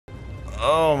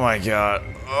Oh my god.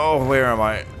 Oh, where am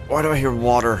I? Why do I hear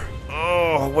water?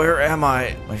 Oh, where am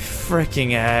I? My freaking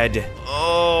head.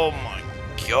 Oh my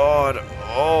god.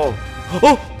 Oh.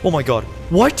 Oh my god.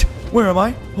 What? Where am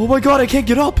I? Oh my god, I can't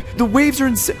get up. The waves are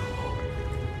insane.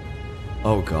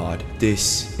 Oh god,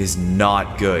 this is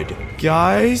not good.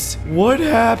 Guys, what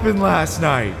happened last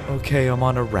night? Okay, I'm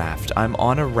on a raft. I'm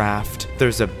on a raft.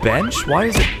 There's a bench? Why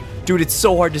is it? Dude, it's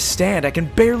so hard to stand. I can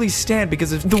barely stand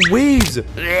because of the waves.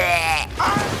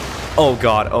 Oh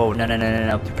god, oh no. There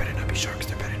better not be sharks.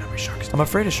 There better not be sharks. I'm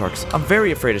afraid of sharks. I'm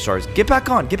very afraid of sharks. Get back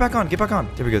on, get back on, get back on.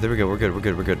 There we go, we're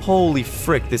good. Holy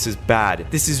frick, this is bad.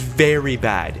 This is very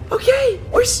bad. Okay,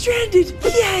 we're stranded.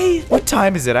 Yay. What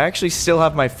time is it? I actually still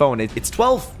have my phone. It's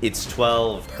 12. It's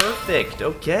 12. Perfect.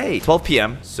 Okay. 12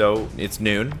 p.m. So it's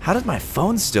noon. How does my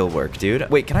phone still work, dude?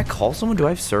 Wait, can I call someone? Do I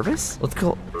have service? Let's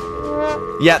call.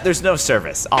 Yeah, there's no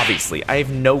service, obviously. I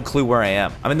have no clue where I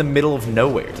am. I'm in the middle of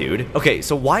nowhere, dude. Okay,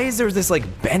 so why is there this,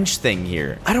 like, bench thing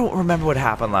here? I don't remember what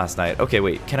happened last night. Okay,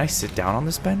 wait. Can I sit down on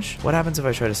this bench? What happens if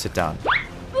I try to sit down?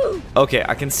 Okay,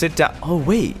 I can sit down. Oh,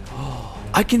 wait.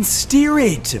 I can steer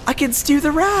it. I can steer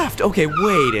the raft. Okay,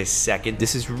 wait a second.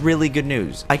 This is really good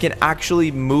news. I can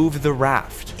actually move the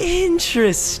raft.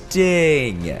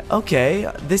 Interesting.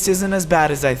 Okay, this isn't as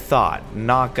bad as I thought.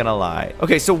 Not gonna lie.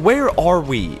 Okay, so where are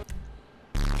we?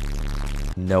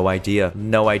 No idea.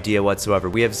 No idea whatsoever.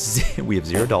 We have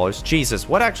 $0. Jesus,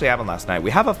 what actually happened last night? We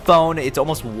have a phone. It's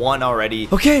almost 1 already.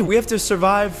 Okay, we have to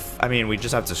survive. I mean, we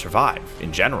just have to survive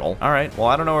in general. All right. Well,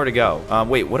 I don't know where to go.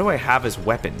 Wait, what do I have as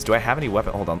weapons? Do I have any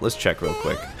weapon? Hold on. Let's check real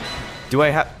quick. Do I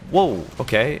have... Whoa,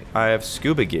 okay. I have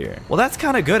scuba gear. Well, that's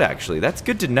kind of good, actually. That's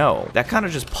good to know. That kind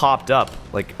of just popped up,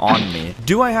 like, on me.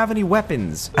 Do I have any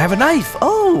weapons? I have a knife.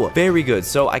 Oh, very good.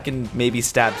 So I can maybe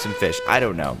stab some fish. I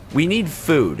don't know. We need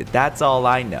food. That's all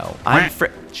I know.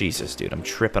 Jesus, dude, I'm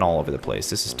tripping all over the place.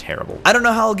 This is terrible. I don't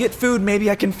know how I'll get food. Maybe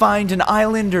I can find an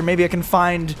island, or maybe I can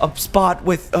find a spot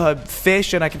with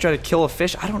fish and I can try to kill a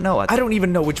fish. I don't know. I don't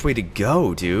even know which way to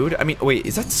go, dude. I mean, wait,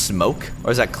 is that smoke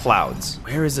or is that clouds?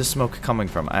 Where is the smoke coming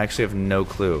from? I actually have no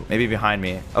clue. Maybe behind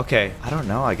me. Okay, I don't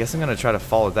know. I guess I'm gonna try to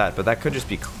follow that, but that could just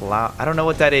be cloud. I don't know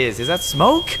what that is. Is that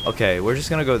smoke? Okay, we're just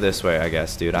gonna go this way, I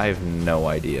guess, dude. I have no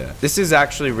idea. This is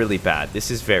actually really bad.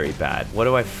 This is very bad. What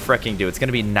do I freaking do? It's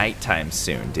gonna be nighttime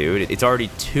soon, dude. It's already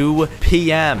 2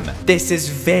 p.m. This is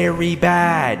very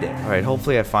bad. All right,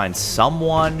 hopefully I find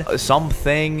someone,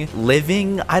 something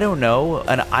living. I don't know.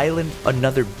 An island,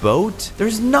 another boat.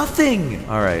 There's nothing.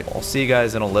 All right, I'll see you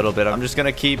guys in a little bit. I'm just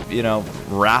gonna keep, you know,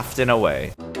 rafting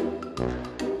away.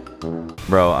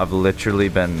 Bro, I've literally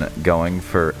been going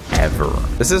forever.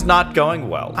 This is not going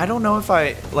well. I don't know if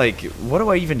I, like, what do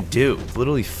I even do? It's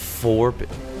literally 4...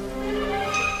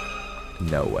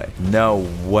 No way. No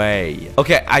way.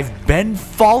 Okay, I've been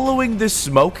following the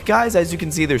smoke, guys. As you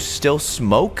can see, there's still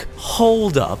smoke.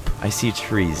 Hold up. I see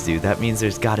trees, dude. That means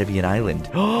there's got to be an island.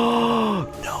 Oh,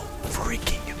 no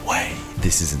freaking way.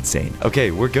 This is insane. Okay,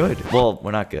 we're good. Well,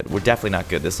 we're not good. We're definitely not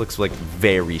good. This looks like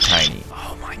very tiny.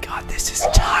 Oh my god, this is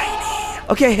tiny.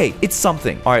 Okay, hey, it's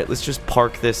something. All right, let's just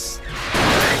park this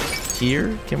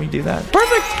here. Can we do that?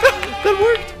 Perfect. That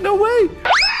worked. No way.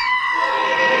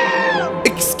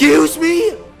 Excuse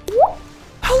me?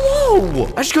 Hello!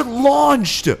 I just got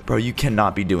launched! Bro, you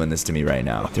cannot be doing this to me right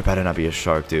now. There better not be a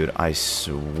shark, dude. I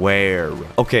swear.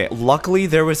 Okay, luckily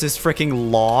there was this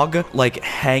freaking log, like,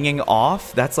 hanging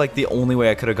off. That's, like, the only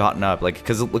way I could have gotten up. Like,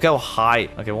 because look how high...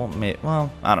 Okay,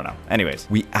 well, I don't know. Anyways,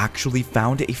 we actually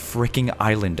found a freaking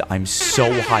island. I'm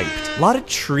so hyped. A lot of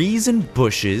trees and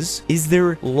bushes. Is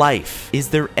there life? Is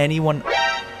there anyone...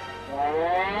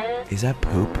 Is that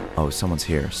poop? Oh, someone's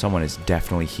here. Someone is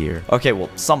definitely here. Okay, well,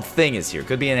 something is here.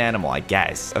 Could be an animal, I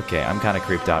guess. Okay, I'm kind of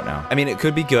creeped out now. I mean, it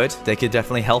could be good. They could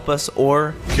definitely help us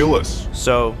or kill us.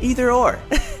 So, either or.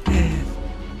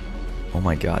 Oh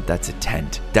my god, that's a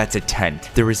tent. That's a tent.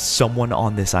 There is someone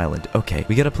on this island. Okay,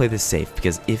 we gotta play this safe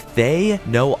because if they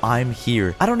know I'm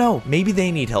here, I don't know, maybe they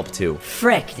need help too.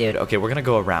 Frick, dude. Okay, we're gonna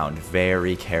go around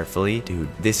very carefully. Dude,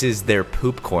 this is their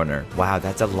poop corner. Wow,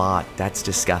 that's a lot. That's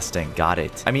disgusting. Got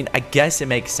it. I mean, I guess it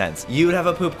makes sense. You'd have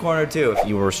a poop corner too if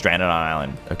you were stranded on an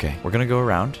island. Okay, we're gonna go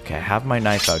around. Okay, I have my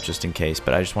knife out just in case,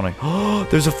 but I just wanna... Oh,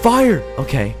 there's a fire!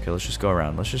 Okay, let's just go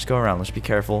around. Let's just go around. Let's be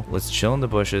careful. Let's chill in the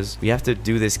bushes. We have to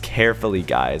do this carefully,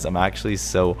 guys. I'm actually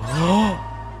so...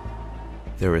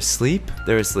 They're asleep?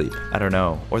 They're asleep. I don't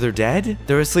know. Or they're dead?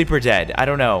 They're asleep or dead. I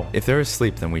don't know. If they're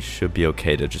asleep, then we should be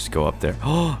okay to just go up there.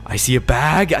 Oh, I see a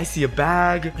bag. I see a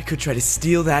bag. I could try to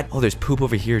steal that. Oh, there's poop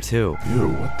over here too. Ew,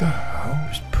 what the hell?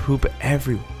 There's poop poop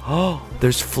everywhere. Oh,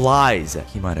 there's flies.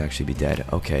 He might actually be dead.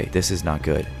 Okay, this is not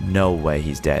good. No way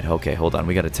he's dead. Okay, hold on.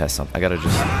 We gotta test something. I gotta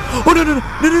just... Oh, no, no, no,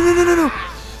 no, no, no, no, no.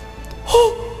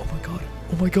 Oh my god.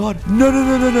 Oh my god. No, no,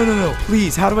 no, no, no, no, no.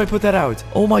 Please, how do I put that out?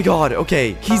 Oh my god.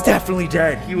 Okay, he's definitely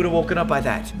dead. He would have woken up by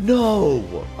that.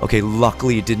 No. Okay,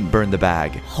 luckily it didn't burn the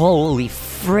bag. Holy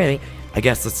frick. I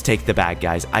guess let's take the bag,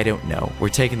 guys. I don't know. We're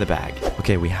taking the bag.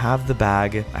 Okay, we have the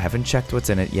bag. I haven't checked what's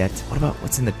in it yet. What about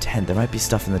what's in the tent? There might be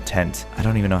stuff in the tent. I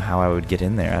don't even know how I would get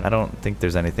in there. I don't think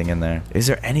there's anything in there. Is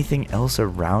there anything else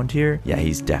around here? Yeah,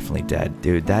 he's definitely dead.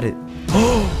 Dude, that is...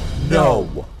 Oh,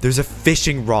 no. There's a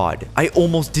fishing rod. I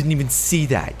almost didn't even see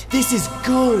that. This is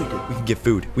good. We can get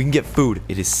food. We can get food.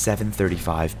 It is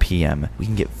 7:35 p.m. We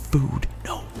can get food.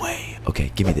 No way.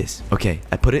 Okay, give me this. Okay,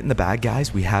 I put it in the bag,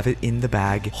 guys. We have it in the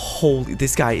bag. Holy,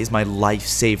 this guy is my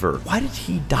lifesaver. Why did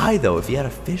he die, though, if he had a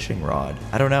fishing rod?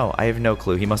 I don't know. I have no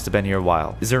clue. He must have been here a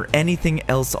while. Is there anything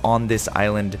else on this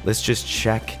island? Let's just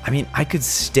check. I mean, I could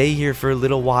stay here for a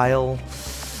little while.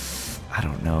 I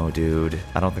don't know, dude.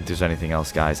 I don't think there's anything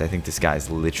else, guys. I think this guy's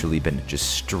literally been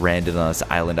just stranded on this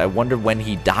island. I wonder when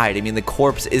he died. I mean, the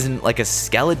corpse isn't like a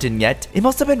skeleton yet. It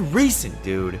must have been recent,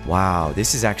 dude. Wow,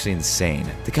 this is actually insane.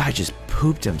 The guy just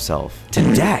pooped himself to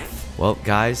death. Well,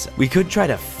 guys, we could try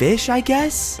to fish, I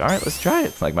guess. All right, let's try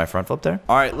it. Like my front flip there.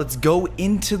 All right, let's go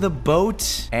into the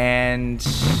boat and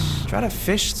try to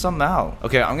fish something out.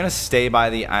 Okay, I'm gonna stay by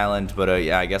the island, but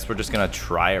yeah, I guess we're just gonna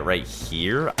try it right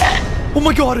here. Oh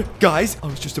my god, guys, I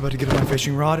was just about to get on my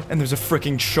fishing rod and there's a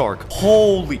freaking shark.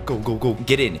 Holy, go, go, go.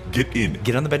 Get in. Get in.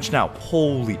 Get on the bench now.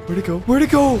 Holy, where'd it go? Where'd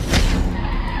it go?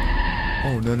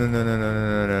 Oh, no, no, no, no, no,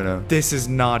 no, no, no. This is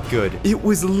not good. It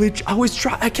was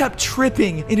I kept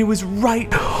tripping and it was right.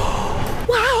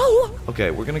 Wow. Okay,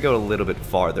 we're gonna go a little bit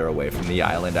farther away from the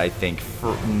island, I think.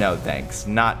 No, thanks.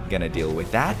 Not gonna deal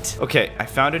with that. Okay, I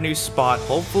found a new spot.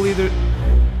 Hopefully there...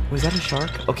 Was that a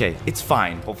shark? Okay, it's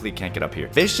fine. Hopefully it can't get up here.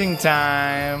 Fishing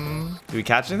time. Did we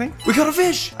catch anything? We caught a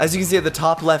fish. As you can see at the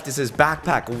top left, it says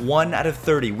backpack 1 out of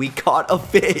 30. We caught a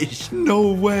fish.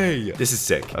 No way. This is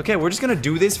sick. Okay, we're just gonna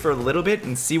do this for a little bit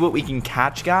and see what we can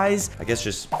catch, guys. I guess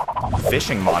just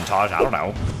fishing montage. I don't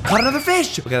know. Caught another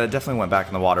fish. Okay, that definitely went back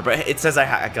in the water, but it says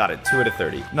I got it. 2 out of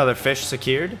 30. Another fish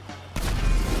secured.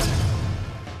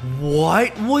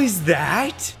 What was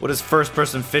that? What does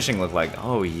first-person fishing look like?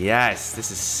 Oh, yes. This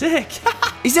is sick.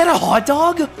 Is that a hot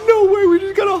dog? No way. We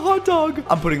just got a hot dog.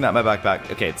 I'm putting that in my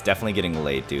backpack. Okay, it's definitely getting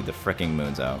late, dude. The freaking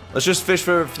moon's out. Let's just fish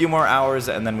for a few more hours,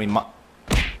 and then we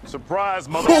Surprise,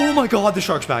 mother. Oh my god, the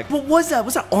shark's back. What was that?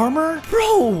 Was that armor?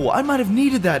 Bro, I might have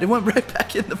needed that. It went right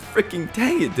back in the freaking...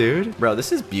 Dang it, dude. Bro,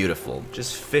 this is beautiful.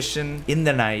 Just fishing in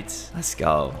the night. Let's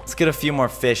go. Let's get a few more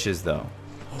fishes, though.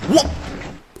 What?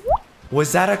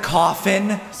 Was that a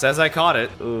coffin? Says I caught it.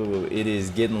 Ooh, it is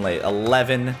getting late.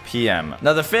 11 p.m.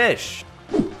 Another fish.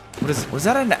 Was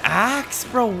that an axe?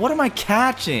 Bro, what am I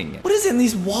catching? What is in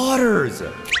these waters?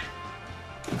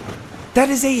 That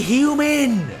is a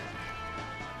human.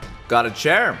 Got a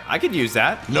chair. I could use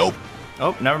that. Nope.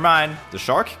 Oh, never mind. The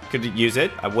shark could use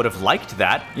it. I would have liked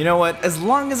that. You know what? As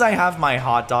long as I have my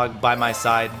hot dog by my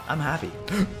side, I'm happy.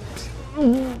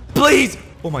 Please.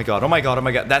 Oh my god, oh my god, oh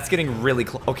my god. That's getting really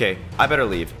close. Okay, I better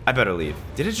leave. I better leave.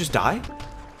 Did it just die?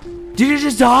 Did it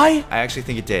just die? I actually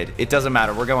think it did. It doesn't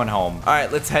matter. We're going home. All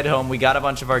right, let's head home. We got a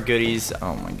bunch of our goodies.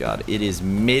 Oh my god. It is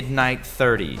midnight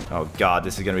 30. Oh god,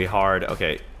 this is going to be hard.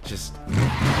 Okay, just...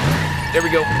 There we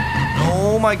go.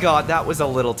 Oh my god, that was a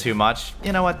little too much.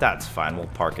 You know what? That's fine. We'll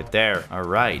park it there. All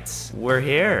right. We're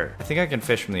here. I think I can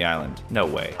fish from the island. No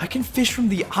way. I can fish from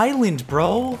the island,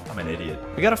 bro. I'm an idiot.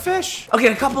 We got a fish. Okay,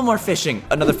 a couple more fishing.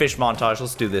 Another fish montage.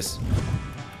 Let's do this.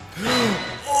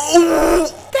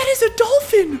 Oh, that is a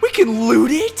dolphin. We can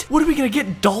loot it. What are we going to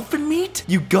get? Dolphin meat?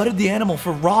 You gutted the animal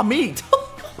for raw meat. Are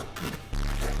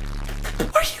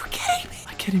you kidding me?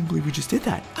 I can't even believe we just did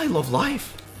that. I love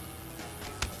life.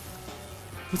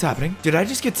 What's happening? Did I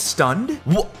just get stunned?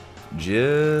 What?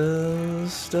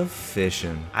 Just a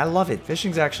fishing. I love it.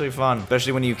 Fishing's actually fun,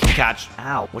 especially when you can catch.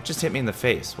 Ow, what just hit me in the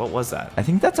face? What was that? I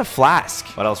think that's a flask.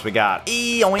 What else we got?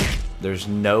 Eoink. There's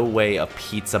no way a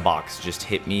pizza box just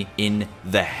hit me in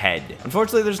the head.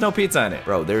 Unfortunately, there's no pizza in it.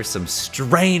 Bro, there's some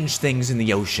strange things in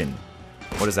the ocean.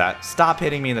 What is that? Stop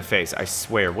hitting me in the face. I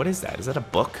swear. What is that? Is that a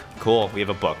book? Cool. We have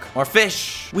a book. More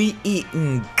fish. We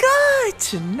eating good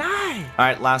tonight. All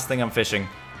right. Last thing I'm fishing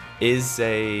is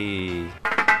a...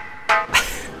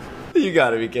 You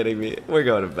gotta be kidding me. We're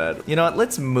going to bed. You know what?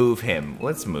 Let's move him.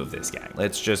 Let's move this guy.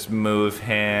 Let's just move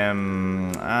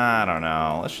him. I don't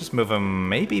know. Let's just move him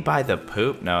maybe by the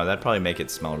poop. No, that'd probably make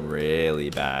it smell really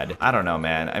bad. I don't know,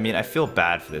 man. I mean, I feel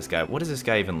bad for this guy. What does this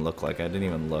guy even look like? I didn't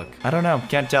even look. I don't know.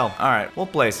 Can't tell. All right, we'll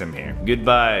place him here.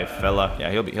 Goodbye, fella. Yeah,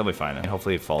 he'll be fine. And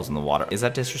hopefully he falls in the water. Is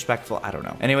that disrespectful? I don't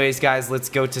know. Anyways, guys, let's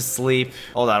go to sleep.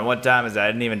 Hold on. What time is that? I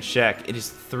didn't even check. It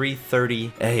is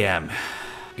 3:30 a.m.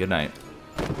 Good night.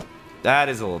 That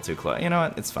is a little too close. You know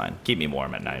what? It's fine. Keep me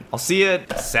warm at night. I'll see you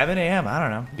at 7 a.m. I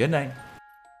don't know. Good night.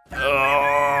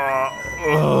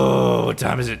 Oh, what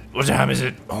time is it? What time is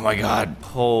it? Oh my god.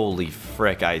 Holy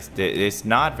frick, guys. It's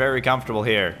not very comfortable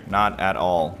here. Not at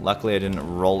all. Luckily, I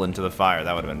didn't roll into the fire.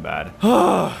 That would have been bad.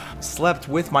 Slept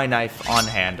with my knife on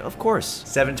hand, of course.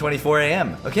 7:24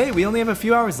 a.m. Okay, we only have a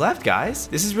few hours left, guys.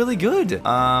 This is really good.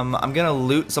 I'm gonna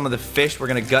loot some of the fish. We're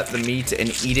gonna gut the meat and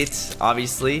eat it,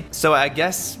 obviously. So I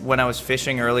guess when I was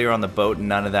fishing earlier on the boat,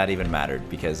 none of that even mattered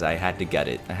because I had to gut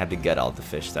it. I had to gut all the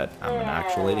fish. I'm an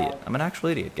actual idiot. I'm an actual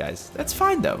idiot, guys. That's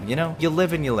fine though, you know? You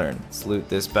live and you learn. Let's loot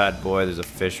this bad boy. There's a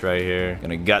fish right here.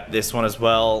 Gonna gut this one as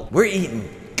well. We're eating.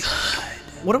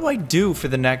 What do I do for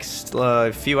the next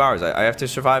few hours? I have to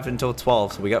survive until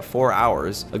 12, so we got 4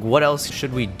 hours. Like, what else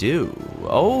should we do?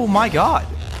 Oh my god.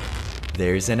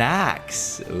 There's an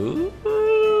axe. Ooh,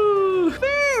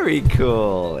 very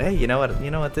cool. Hey, you know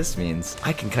what this means?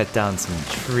 I can cut down some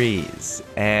trees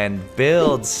and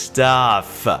build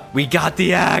stuff. We got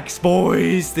the axe,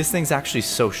 boys. This thing's actually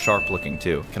so sharp looking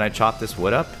too. Can I chop this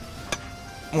wood up?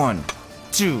 1,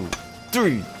 2,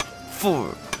 3,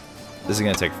 4. This is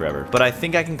gonna take forever, but I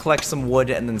think I can collect some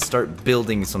wood and then start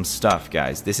building some stuff,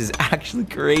 guys. This is actually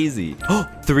crazy. Oh,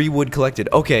 3 wood collected.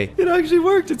 Okay, it actually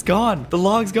worked. It's gone. The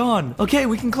log's gone. Okay,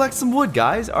 we can collect some wood,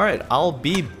 guys. All right, I'll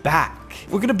be back.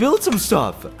 We're gonna build some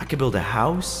stuff. I could build a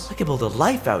house. I could build a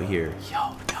life out here.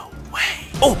 Yo, no way.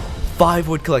 Oh, 5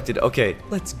 wood collected. Okay,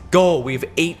 let's go. We have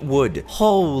 8 wood.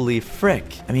 Holy frick.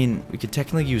 I mean, we could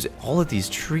technically use all of these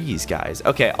trees, guys.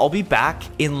 Okay, I'll be back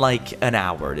in like an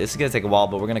hour. This is gonna take a while,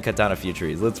 but we're gonna cut down a few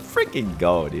trees. Let's freaking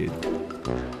go, dude.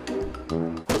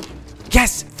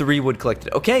 Yes, 3 wood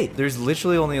collected. Okay, there's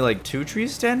literally only like 2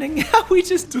 trees standing. We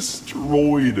just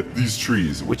Destroyed these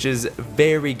trees. which is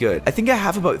very good. I think I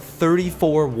have about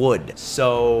 34 wood.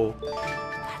 So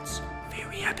that's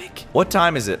very epic. What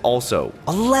time is it also?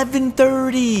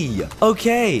 11:30.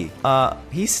 Okay.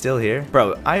 He's still here.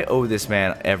 Bro, I owe this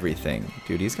man everything.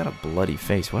 Dude, he's got a bloody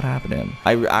face. What happened to him?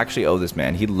 I actually owe this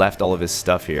man. He left all of his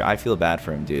stuff here. I feel bad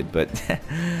for him, dude, but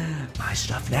my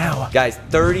stuff now. Guys,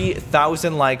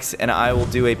 30,000 likes and I will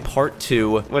do a part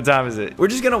 2. What time is it? We're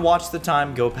just gonna watch the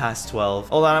time go past 12.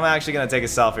 Hold on, I'm actually gonna take a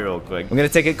selfie real quick. I'm gonna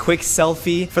take a quick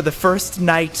selfie for the first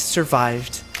night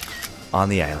survived on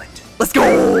the island. Let's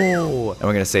go! And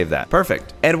we're gonna save that.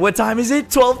 Perfect. And what time is it?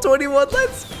 12:21.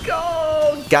 Let's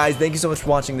go! Guys, thank you so much for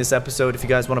watching this episode. If you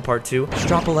guys want a part 2, just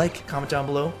drop a like, comment down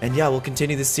below. And yeah, we'll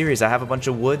continue this series. I have a bunch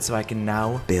of wood, so I can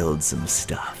now build some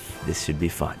stuff. This should be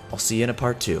fun. I'll see you in a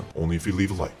part 2. Only if you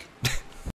leave a like.